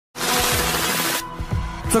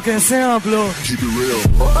तो कैसे हैं आप लोग?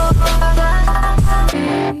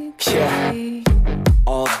 Yeah,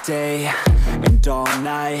 all day and all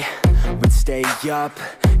night we'd stay up,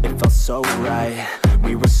 it felt so right.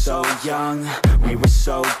 We were so young, we were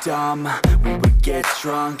so dumb. We would get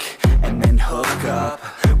drunk and then hook up.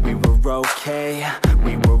 We were okay,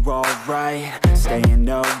 we were alright, staying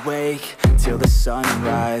awake till the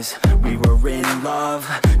sunrise. We were in love,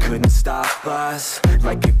 couldn't stop us,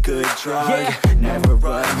 like a good drug, never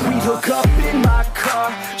enough. We'd hook up in my car,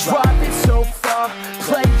 drive it so far,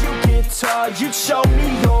 play your guitar, you'd show me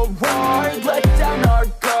your art, let down our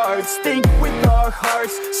guards, think with our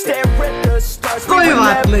hearts, stare at the stars. कोई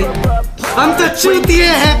बात नहीं, हम तो चूतिए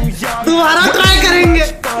हैं, दोबारा try करेंगे।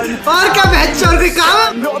 और क्या बेहतर कोई काम?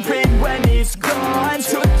 When it's gone,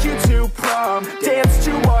 took you to prom, dance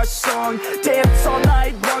to our song, dance all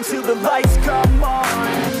night long till the lights come on.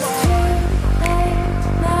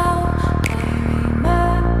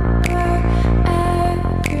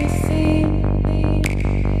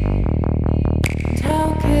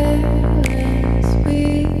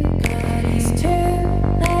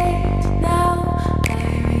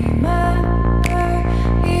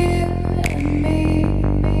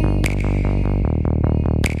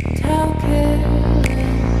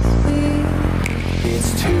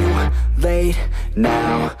 Late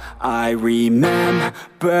now, I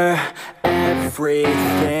remember everything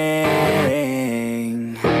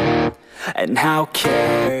and how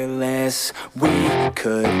careless we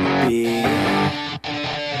could be,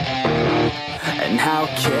 and how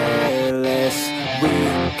careless we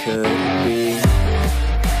could be,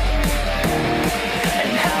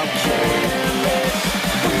 and how careless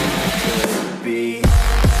we could be.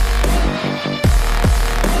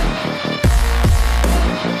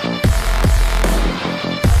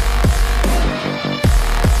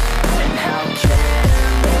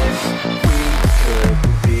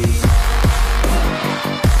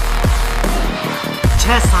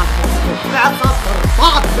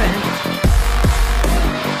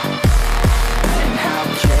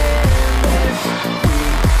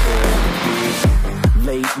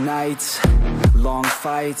 Late nights, long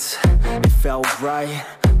fights, it felt right,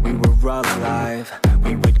 we were alive.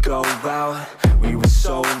 We would go out, we were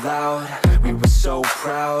so loud, we were so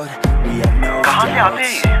proud, we had no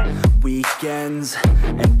doubts. Weekends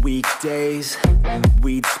and weekdays,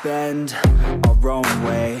 we'd spend our own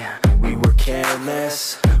way. We were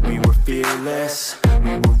careless, we were fearless,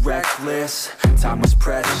 we were reckless, time was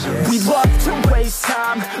precious. We loved to waste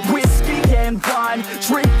time, whiskey and wine,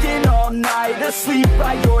 drinking all night, asleep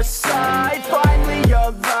by your side, finally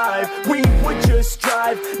alive. We would just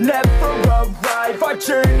drive, never arrive, our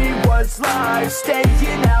journey was live,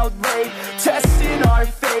 staying out late, testing our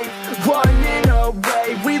fate, running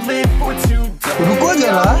away, we live for today. रुको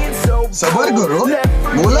जरा, सबर करो,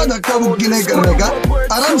 बोला धक्का मुक्की नहीं करने का,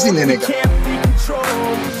 आराम से लेने का।